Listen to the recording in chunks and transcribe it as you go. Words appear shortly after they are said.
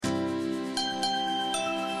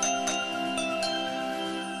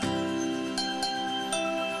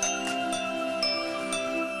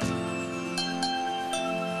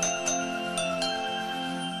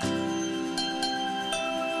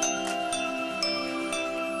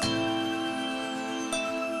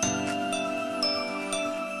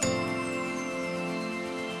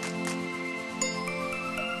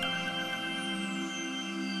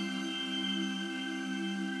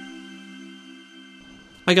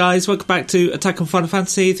Hi guys, welcome back to Attack on Final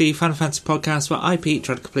Fantasy, the Final Fantasy podcast where I, Pete,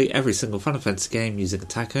 try to complete every single Final Fantasy game using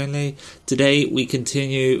attack only. Today we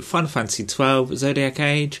continue Final Fantasy XII Zodiac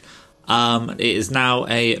Age. It is now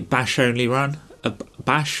a bash only run. A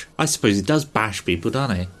bash? I suppose he does bash people,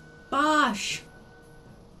 doesn't he? Bash!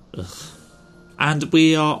 Ugh. And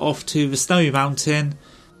we are off to the Snowy Mountain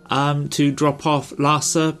to drop off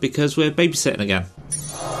Larsa because we're babysitting again.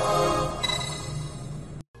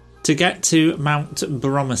 To get to Mount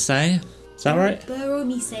Baromisei, is that right?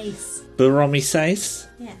 Baromisei.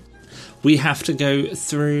 Yeah. We have to go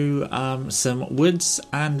through some woods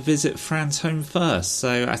and visit Fran's home first.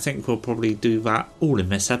 So I think we'll probably do that all in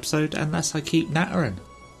this episode unless I keep nattering,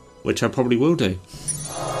 which I probably will do.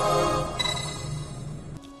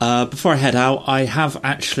 Before I head out, I have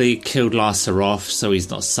actually killed Larsa off so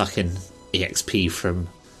he's not sucking EXP from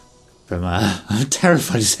I'm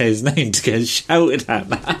terrified to say his name to get shouted at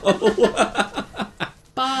now.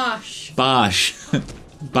 Bosh.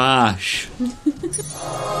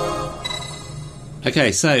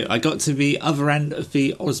 Okay, so I got to the other end of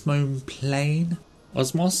the Osmone Plain.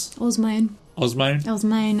 Osmone. Os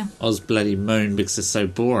bloody moan because it's so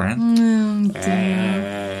boring. Oh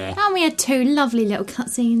dear. And we had two lovely little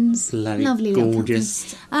cutscenes. Bloody lovely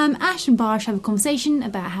gorgeous. Ash and Barsh have a conversation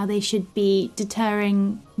about how they should be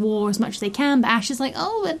deterring war as much as they can, but Ash is like,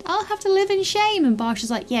 oh, but I'll have to live in shame. And Barsh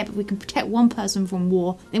is like, yeah, but we can protect one person from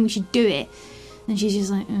war, then we should do it. And she's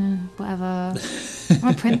just like, whatever.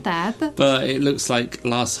 I'll print that. But it looks like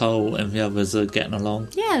Last Hole and the others are getting along.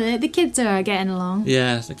 Yeah, the kids are getting along.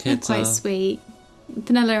 Yeah, the kids They're quite sweet.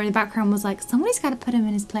 Penelope in the background was like, somebody's got to put him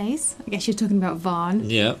in his place. I guess you're talking about Vaughn.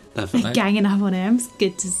 Yeah, definitely. Ganging up on him. It's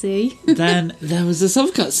good to see. Then there was this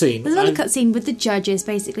other cutscene. There's another cutscene with the judges.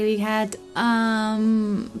 Basically, we had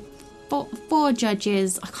four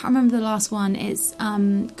judges. I can't remember the last one. It's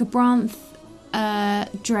Gabranth,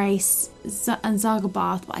 Drace, and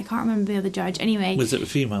Zargabath, but I can't remember the other judge. Anyway. Was it the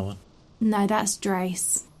female one? No, that's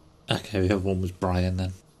Drace. Okay, the other one was Brian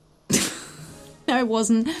then. No, it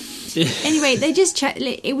wasn't. Anyway, they just chat.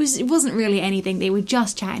 It wasn't really anything. They were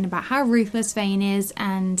just chatting about how ruthless Vane is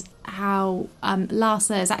and how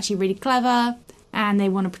Larsa is actually really clever, and they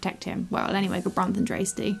want to protect him. Well, anyway, Gabranth and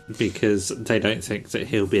Drace do. Because they don't think that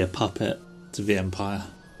he'll be a puppet to the Empire.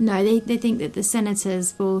 No, they think that the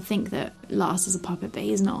senators will think that Larsa's a puppet, but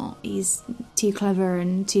he's not. He's too clever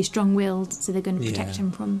and too strong-willed, so they're going to protect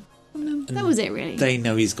him from them. That was it, really. They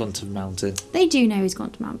know he's gone to the mountain. They do know he's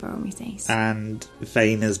gone to Mount Baromisei. And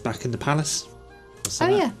Vane is back in the palace.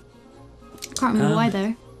 Yeah. Can't remember why,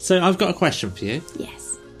 though. So I've got a question for you.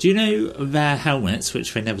 Yes. Do you know their helmets,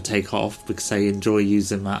 which they never take off because they enjoy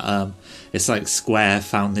using that? It's like Square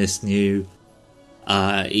found this new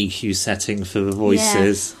EQ setting for the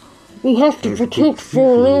voices. Yeah. We have to protect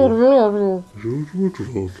for...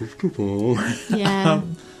 Yeah.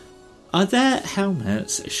 Are their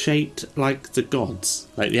helmets shaped like the gods,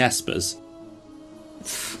 like the Espers?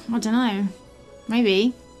 I don't know.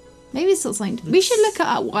 Maybe it's sort of something. We should look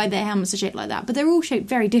at why their helmets are shaped like that, but they're all shaped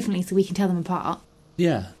very differently so we can tell them apart.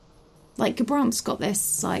 Yeah. Like, Gabranth's got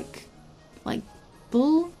this, like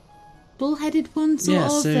bull-headed one, sort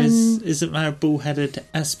of. So isn't there a bull-headed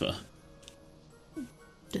Esper?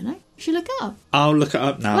 Don't know. You should look it up. I'll look it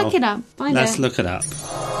up now. Look it up. Let's look it up.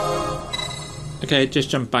 Okay, just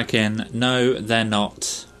jump back in. No, they're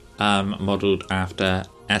not modelled after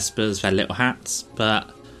Espers. They're little hats, but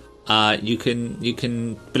you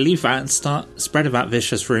can believe that and start spreading that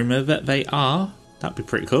vicious rumour that they are. That'd be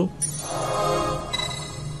pretty cool.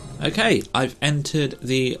 Okay, I've entered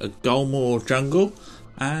the Golmore jungle,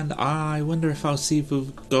 and I wonder if I'll see the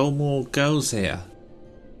Golmore girls here.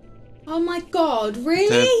 Oh my god,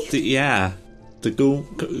 really? The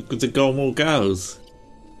Golmore girls.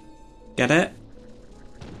 Get it?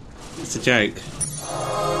 It's a joke.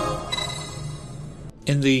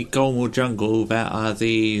 In the Golmore jungle, there are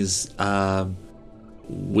these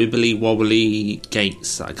wibbly wobbly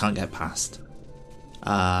gates that I can't get past.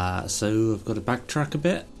 So I've got to backtrack a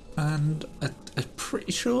bit, and I'm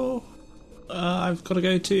pretty sure I've got to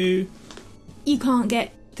go to... You can't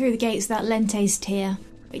get through the gates without Lente's tear,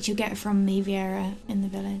 which you'll get from the Viera in the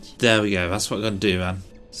village. There we go, that's what I've got to do, man.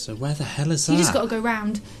 So where the hell is that? You just got to go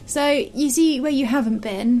round. So you see where you haven't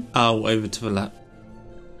been? Oh, over to the left.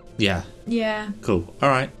 Yeah. Yeah. Cool.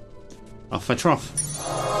 Alright. Off I trough.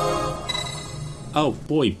 Oh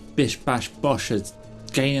boy, Bish Bash Bosh is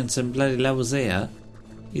gaining some bloody levels here.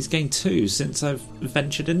 He's gained 2 since I've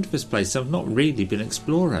ventured into this place. I've not really been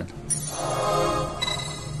exploring.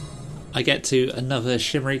 I get to another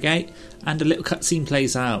shimmery gate and a little cutscene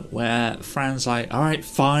plays out where Fran's like, alright,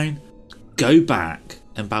 fine, go back.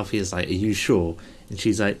 And Balthia's like, are you sure? And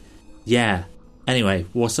she's like, yeah. Anyway,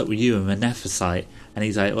 what's up with you and Beneficite? And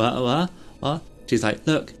he's like, what? She's like,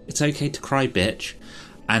 look, it's okay to cry, bitch.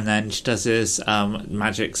 And then she does this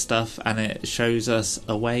magic stuff, and it shows us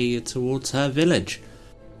a way towards her village.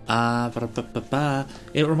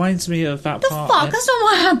 It reminds me of that part. The fuck? That's not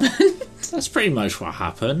what happened. That's pretty much what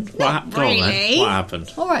happened. Not Go on, really. then. What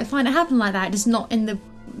happened? All right, fine. It happened like that, just not in the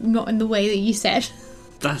way that you said.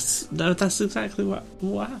 That's exactly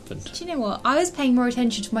what happened. Do you know what? I was paying more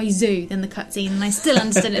attention to my zoo than the cutscene, and I still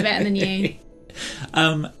understood it better than you.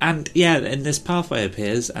 And yeah, and this pathway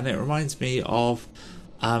appears, and it reminds me of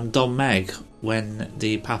Don Meg when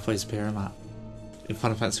the pathways appear in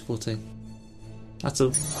Final Fantasy XIV. That's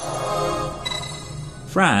all.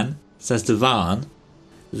 Fran says to Varn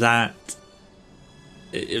that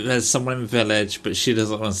there's someone in the village, but she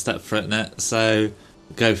doesn't want to step foot in it, so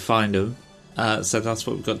go find them. So that's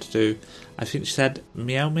what we've got to do. I think she said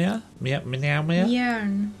meow. Mjörn.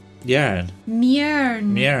 Jörn.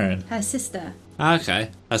 Mjörn. Her sister.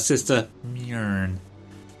 Okay, her sister Mjörn.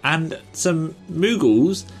 And some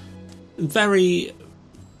Moogles very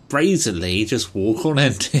brazenly just walk on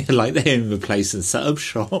into like they own the place and set up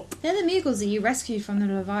shop. They're the Moogles that you rescued from the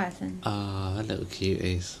Leviathan. Ah, little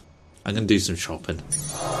cuties. I'm going to do some shopping.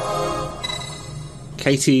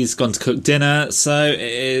 Katie's gone to cook dinner, so it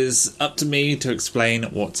is up to me to explain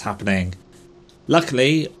what's happening.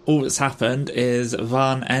 Luckily, all that's happened is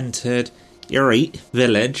Varn entered Yrite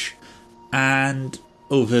village, and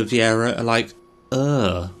all the Viera are like,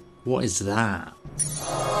 what is that?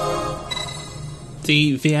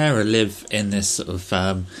 The Viera live in this sort of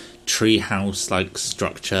tree house-like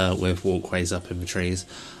structure with walkways up in the trees.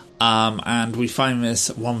 And we find this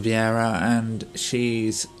one Viera, and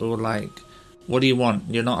she's all like, what do you want?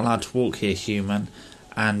 You're not allowed to walk here, human.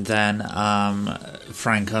 And then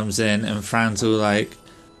Fran comes in, and Fran's all like,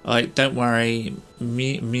 don't worry,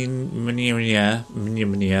 Minia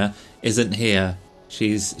isn't here.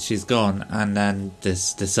 She's gone. And then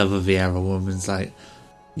this other Viera woman's like,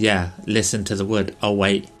 yeah, listen to the wood. Oh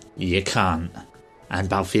wait, you can't. And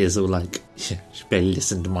Balfier's all like, you better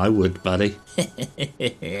listen to my wood, buddy.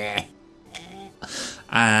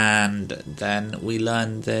 And then we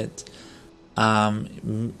learn that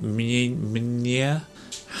Minia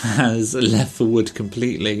has left the wood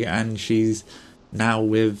completely, and she's now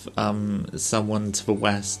with someone to the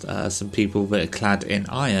west, some people that are clad in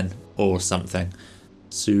iron or something.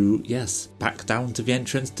 So yes, back down to the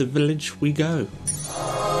entrance to the village we go.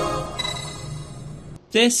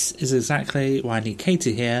 This is exactly why I need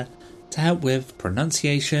Katie here to help with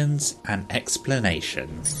pronunciations and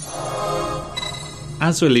explanations.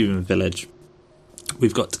 As we're leaving the village,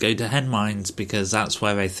 we've got to go to Hen Mines because that's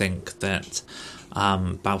where they think that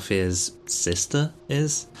Balfier's sister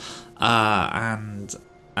is. And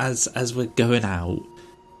as we're going out,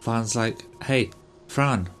 Fran's like, hey,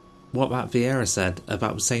 Fran, what that Viera said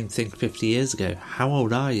about the same thing 50 years ago? How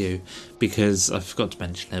old are you? Because I forgot to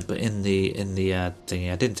mention it, but in the thing,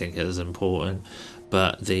 I didn't think it was important,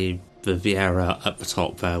 but the Viera up the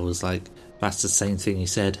top there was like, that's the same thing he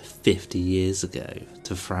said 50 years ago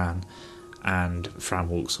to Fran. And Fran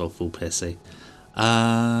walks off all pissy.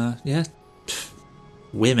 Yeah.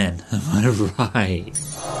 Women, am I right?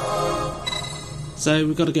 So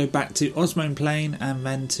we've got to go back to Osmone Plain and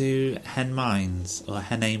then to Hen Mines, or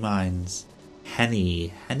Henne Mines.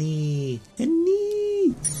 Henny.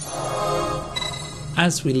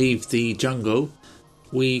 As we leave the jungle,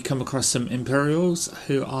 we come across some Imperials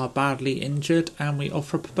who are badly injured, and we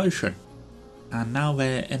offer up a potion. And now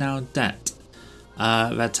they're in our debt.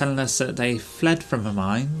 They're telling us that they fled from the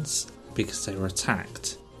mines because they were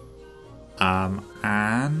attacked.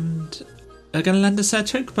 And they're going to lend us their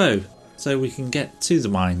chocobo so we can get to the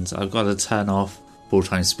mines. I've got to turn off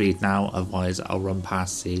full-time speed now, otherwise I'll run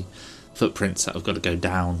past the footprints that I've got to go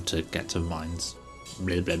down to get to the mines.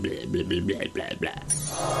 Blah, blah, blah, blah, blah, blah, blah, blah.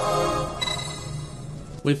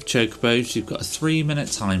 With chocobos, you've got a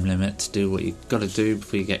 3-minute time limit to do what you've got to do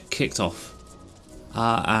before you get kicked off.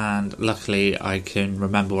 And luckily I can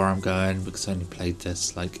remember where I'm going because I only played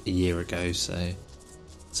this like a year ago, so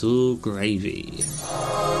it's all gravy.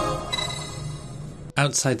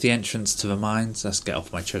 Outside the entrance to the mines, let's get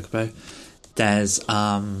off my chocobo, there's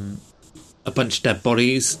a bunch of dead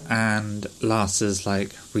bodies, and Larsa's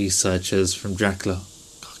like, researchers from Dracula.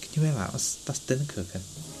 God, can you hear that? That's dinner cooking.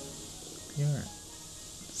 Can you hear it?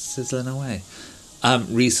 Sizzling away.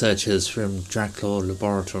 Researchers from Dracula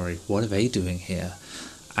Laboratory, what are they doing here?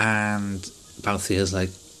 And Balthier's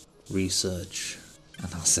like, research, and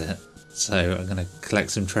that's it. So I'm going to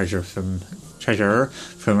collect some treasure from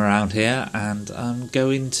around here and go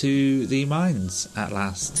into the mines at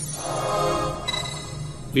last.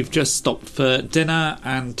 We've just stopped for dinner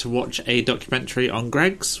and to watch a documentary on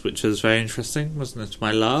Greggs, which was very interesting, wasn't it,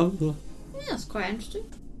 my love? Yeah, that's quite interesting.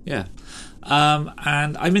 Yeah.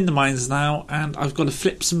 And I'm in the mines now, and I've got to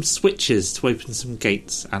flip some switches to open some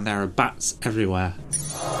gates, and there are bats everywhere.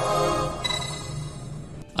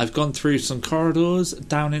 I've gone through some corridors,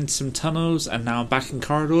 down into some tunnels, and now I'm back in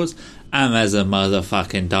corridors, and there's a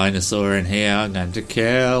motherfucking dinosaur in here I'm going to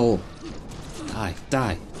kill. Die,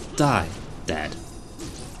 die, die. Dead.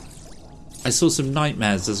 I saw some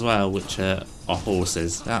nightmares as well, which are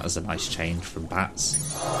horses. That was a nice change from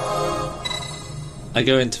bats. I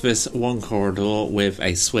go into this one corridor with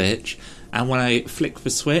a switch, and when I flick the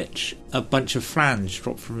switch, a bunch of flange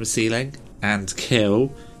drop from the ceiling and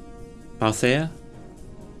kill Balthea,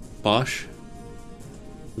 Bosch,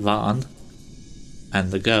 Van, and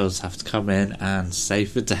the girls have to come in and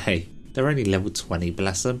save the day. They're only level 20,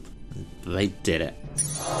 bless them. They did it.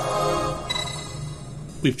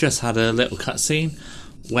 We've just had a little cutscene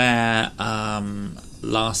where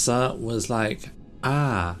Larsa was like,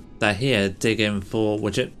 they're here digging for,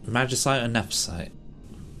 was it Magicite or Nephesite?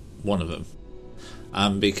 One of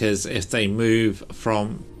them. Because if they move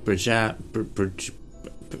from to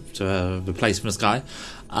the Replacement Sky,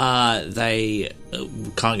 they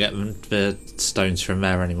can't get the stones from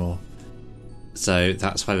there anymore. So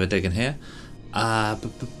that's why they're digging here. And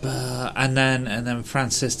then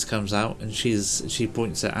Francis comes out and she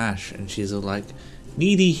points at Ash and she's all like,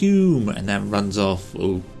 needy Hume, and then runs off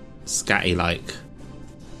all scatty like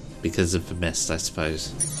because of the mist, I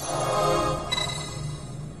suppose.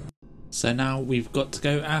 So now we've got to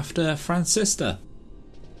go after Francista.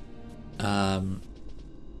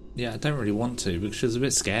 Yeah, I don't really want to because she's a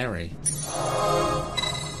bit scary.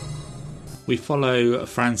 We follow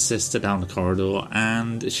Francista down the corridor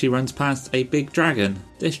and she runs past a big dragon.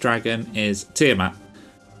 This dragon is Tiamat.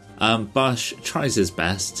 Bush tries his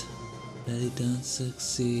best, but he doesn't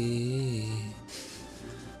succeed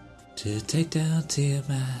to take down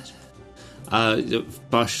Tiamat.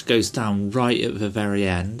 Bush goes down right at the very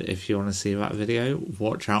end. If you want to see that video,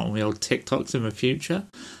 watch out on the old TikToks in the future.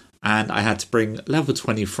 And I had to bring level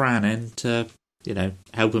 20 Fran in to,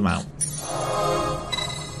 help him out.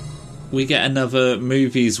 We get another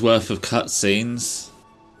movie's worth of cutscenes.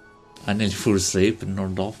 I nearly fall asleep and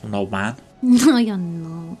nodded off, an old man. No, you're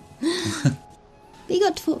not. But you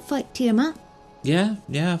got to fight Tiamat. Yeah,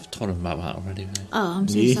 I've told him about that already. Mate. Oh, I'm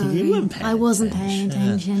so sorry. I wasn't paying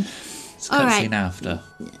attention. It's a cutscene after.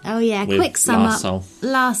 Oh, yeah, quick sum up.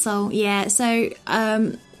 Larsol, yeah. So,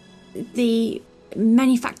 the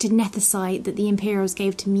manufactured nethicite that the Imperials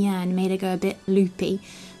gave to Mian made her go a bit loopy.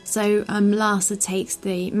 So Larsa takes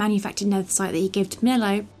the manufactured nethicite that he gave to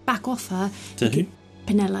Pinello back off her. To who?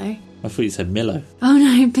 Pinello. I thought you said Millo. Oh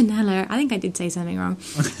no, Pinello. I think I did say something wrong.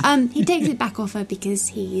 He takes it back off her because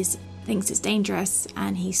he thinks it's dangerous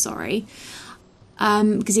and he's sorry.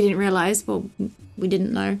 Because he didn't realise. Well, we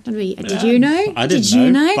didn't know. Did you know? I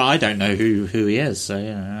didn't know. But I don't know who he is, so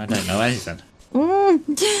I don't know anything.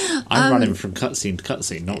 I'm running from cutscene to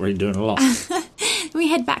cutscene, not really doing a lot. We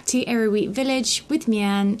head back to Eruit village with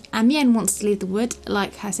Mian, and Mian wants to leave the wood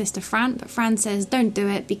like her sister Fran, but Fran says don't do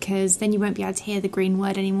it because then you won't be able to hear the green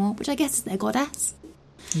word anymore, which I guess is their goddess.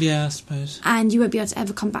 Yeah, I suppose. And you won't be able to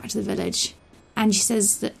ever come back to the village. And she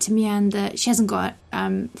says that to Mian that she hasn't got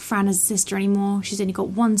Fran as a sister anymore. She's only got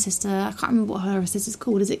one sister. I can't remember what her sister's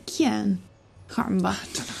called. Is it Kian? I can't remember. I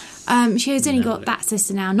don't know. She has only got that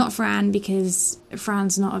sister now, not Fran, because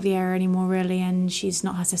Fran's not of the era anymore, really, and she's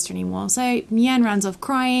not her sister anymore. So Mian runs off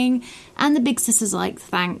crying, and the big sister's like,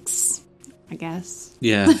 thanks, I guess.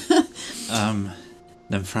 Yeah.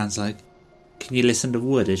 Then Fran's like, can you listen to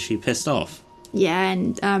Wood? Is she pissed off? Yeah,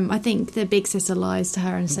 and I think the big sister lies to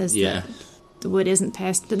her and says that the Wood isn't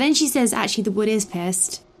pissed. But then she says, actually, the Wood is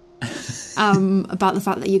pissed. About the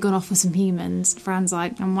fact that you've gone off with some humans. Fran's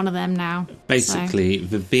like, I'm one of them now. Basically,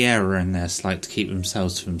 the Vieira in this like to keep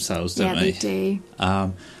themselves to themselves, don't they? Yeah, they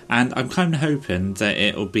do. And I'm kind of hoping that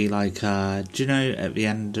it'll be like, do you know, at the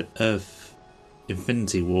end of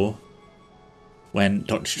Infinity War, when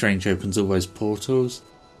Doctor Strange opens all those portals?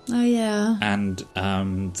 Oh, yeah. And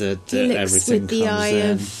the with everything the comes eye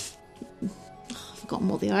in. I've forgotten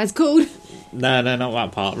what the eye's called. No, not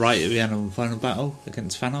that part. Right at the end of the final battle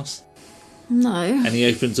against Thanos. No. And he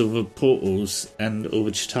opens all the portals and all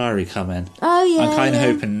the Chitauri come in. Oh, yeah. I'm kind of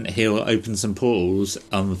hoping he'll open some portals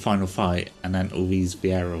on the final fight and then all these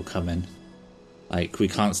Vieira will come in. Like, we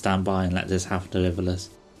can't stand by and let this happen to Liverless.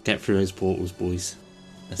 Get through those portals, boys.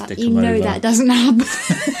 Let's stick them over. That doesn't happen.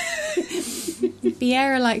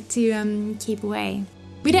 Vieira like to keep away.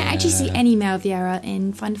 We don't actually see any male Vieira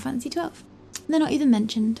in Final Fantasy XII. They're not even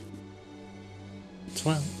mentioned.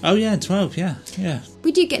 12. Oh, yeah, 12, yeah.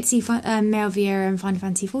 We do get to see Male Vieira and Final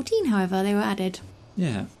Fantasy 14, however, they were added.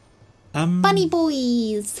 Yeah. Bunny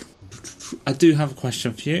boys! I do have a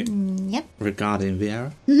question for you. Yep. Regarding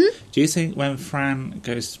Vieira. Mm-hmm. Do you think when Fran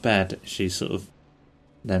goes to bed, she sort of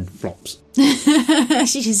then flops?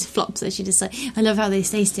 She just flops. She just like, I love how they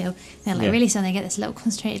stay still. They're like really still, they get this little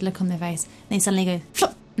concentrated look on their face. And they suddenly go,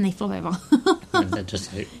 flop! And they flop over. And they're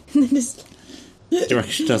just like... And then just... Do you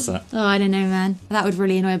reckon she does that? Oh, I don't know, man. That would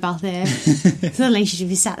really annoy Balthier. Suddenly she should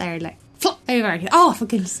be sat there and like, flop over. Oh, for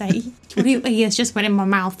goodness sake. He has just went in my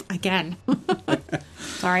mouth again.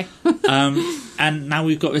 Sorry. And now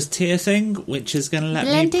we've got this tier thing, which is going to let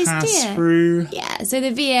me pass tier. through. Yeah, so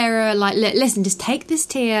the Vieira, like, listen, just take this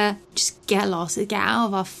tier, just get lost, get out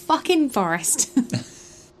of our fucking forest.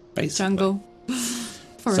 Jungle.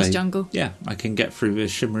 Forest jungle. Yeah, I can get through the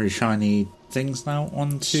shimmery, shiny things now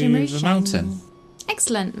onto Shimmery, the mountain.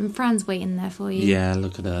 Excellent, and Fran's waiting there for you. Yeah,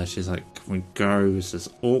 look at her. She's like, can we go? This is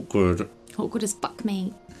awkward. Awkward as fuck,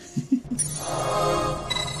 mate.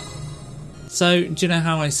 So, do you know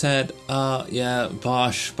how I said,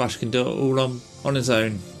 Bosch can do it all on his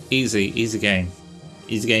own. Easy game.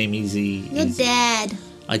 Easy game, easy. You're dead.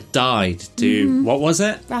 I died to, what was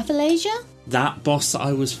it? Rafflesia? That boss that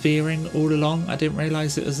I was fearing all along. I didn't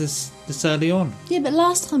realise it was this early on. Yeah, but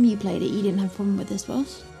last time you played it, you didn't have a problem with this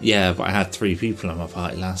boss. Yeah, but I had 3 people in my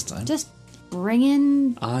party last time. Just bring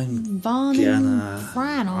in Varn and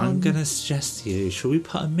Fran on. I'm going to suggest to you, shall we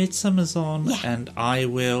put a Midsummer's on? Yeah. And I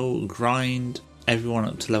will grind everyone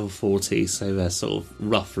up to level 40, so they're sort of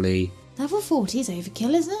roughly... Level 40 is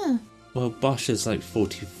overkill, isn't it? Well, Bosch is like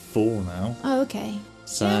 44 now. Oh, okay.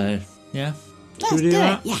 So, yeah. Let's do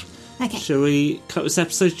that? it. Yeah. Okay. Shall we cut this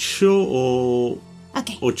episode short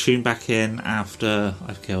Okay. or tune back in after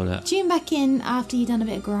I've killed it? Tune back in after you've done a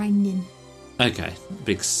bit of grinding. Okay.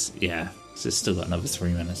 Because, so it's still got another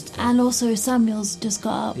 3 minutes to go. And also Samuel's just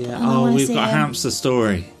got up. Yeah. And I wanna We've see got a him. hamster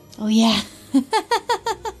story. Oh, yeah.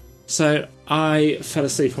 So, I fell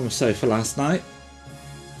asleep on the sofa last night.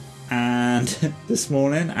 And this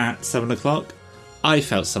morning at 7 o'clock, I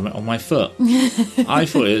felt something on my foot. I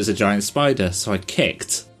thought it was a giant spider, so I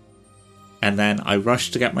kicked. And then I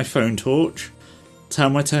rushed to get my phone torch,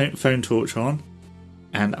 turned my phone torch on,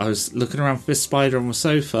 and I was looking around for this spider on the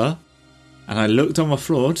sofa, and I looked on the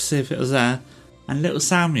floor to see if it was there, and little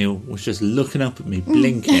Samuel was just looking up at me,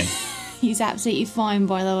 blinking. He's absolutely fine,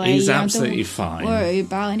 by the way. He's You don't absolutely fine. Worry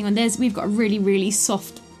about anyone. We've got a really, really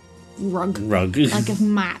soft rug. Like a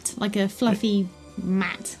mat. Like a fluffy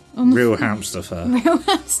mat. Real hamster fur. Real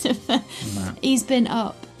hamster fur. Mat. He's been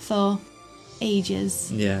up for ages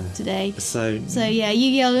today. So yeah, you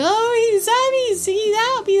yell, oh, he's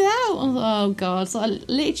out. Oh, God. So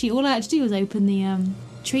literally all I had to do was open the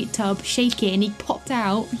treat tub, shake it, and he popped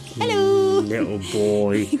out. Hello! Little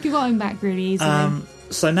boy. You got him back really easily.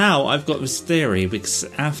 So now I've got this theory, because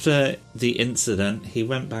after the incident, he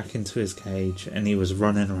went back into his cage and he was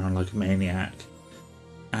running around like a maniac.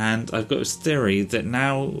 And I've got this theory that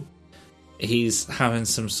now he's having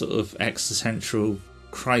some sort of existential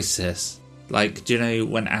crisis. Like, do you know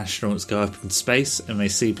when astronauts go up in space and they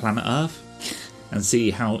see planet Earth? And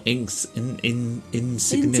see how insignificant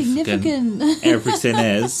everything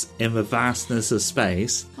is in the vastness of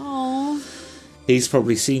space. Aww. He's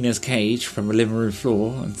probably seen his cage from the living room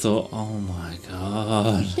floor and thought, oh my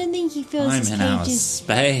God. I don't think he feels his I'm in cage outer is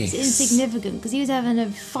space. insignificant, because he was having a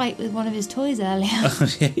fight with one of his toys earlier. Oh,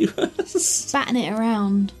 yeah, he was. Batting it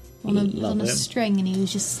around on Love a him. string, and he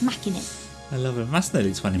was just smacking it. I love him. That's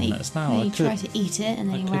nearly 20 minutes now. He tried to eat it, and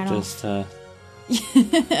then he ran off.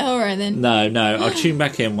 Alright then. No, I'll tune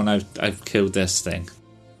back in when I've killed this thing.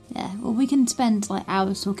 Yeah, well, we can spend like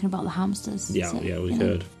hours talking about the hamsters. Yeah, we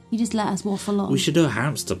could. You just let us waffle on. We should do a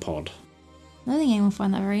hamster pod. I don't think anyone will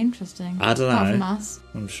find that very interesting. I don't apart know. from us.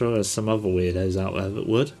 I'm sure there's some other weirdos out there that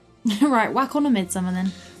would. Right, whack on a Midsummer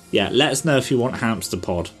then. Yeah, let us know if you want hamster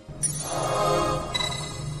pod.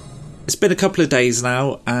 It's been a couple of days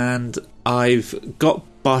now, and I've got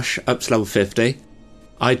Bosch up to level 50.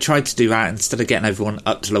 I tried to do that instead of getting everyone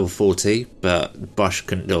up to level 40, but Bosch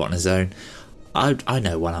couldn't do it on his own. I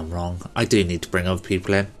know when I'm wrong. I do need to bring other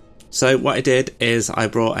people in. So what I did is I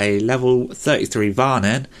brought a level 33 Varn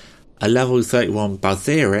in, a level 31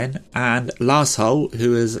 Balthier in, and Larshol,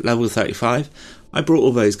 who is level 35. I brought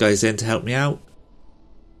all those guys in to help me out,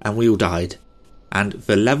 and we all died. And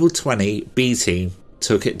the level 20 B team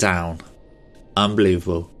took it down.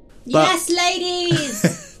 Unbelievable. Yes,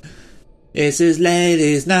 ladies! This is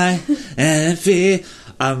ladies' night and fear.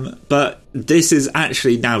 But this is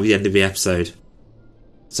actually now the end of the episode.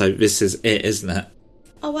 So this is it, isn't it?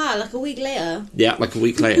 Oh wow, like a week later. Yeah, like a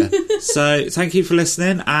week later. So thank you for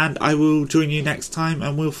listening, and I will join you next time,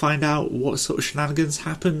 and we'll find out what sort of shenanigans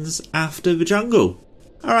happens after the jungle.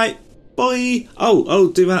 All right, bye.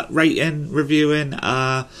 Do that rating, reviewing.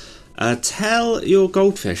 Tell your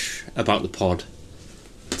goldfish about the pod.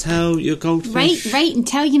 Tell your goldfish. Rate and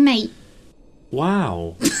tell your mate.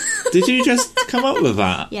 Wow. Did you just come up with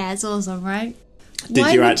that? Yeah, it's awesome, right?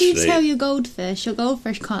 Why would you tell your goldfish? Your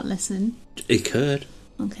goldfish can't listen. It could.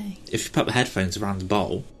 Okay. If you put the headphones around the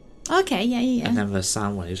bowl. Okay, yeah. And then the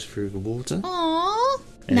sound waves through the water. Aww.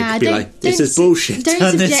 And it could be like, this is bullshit. Don't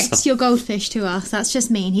subject your goldfish to us. That's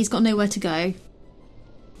just mean. He's got nowhere to go.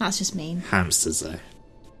 That's just mean. Hamsters, though.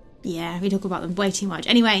 Yeah, we talk about them way too much.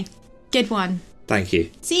 Anyway, good one. Thank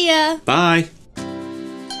you. See ya. Bye.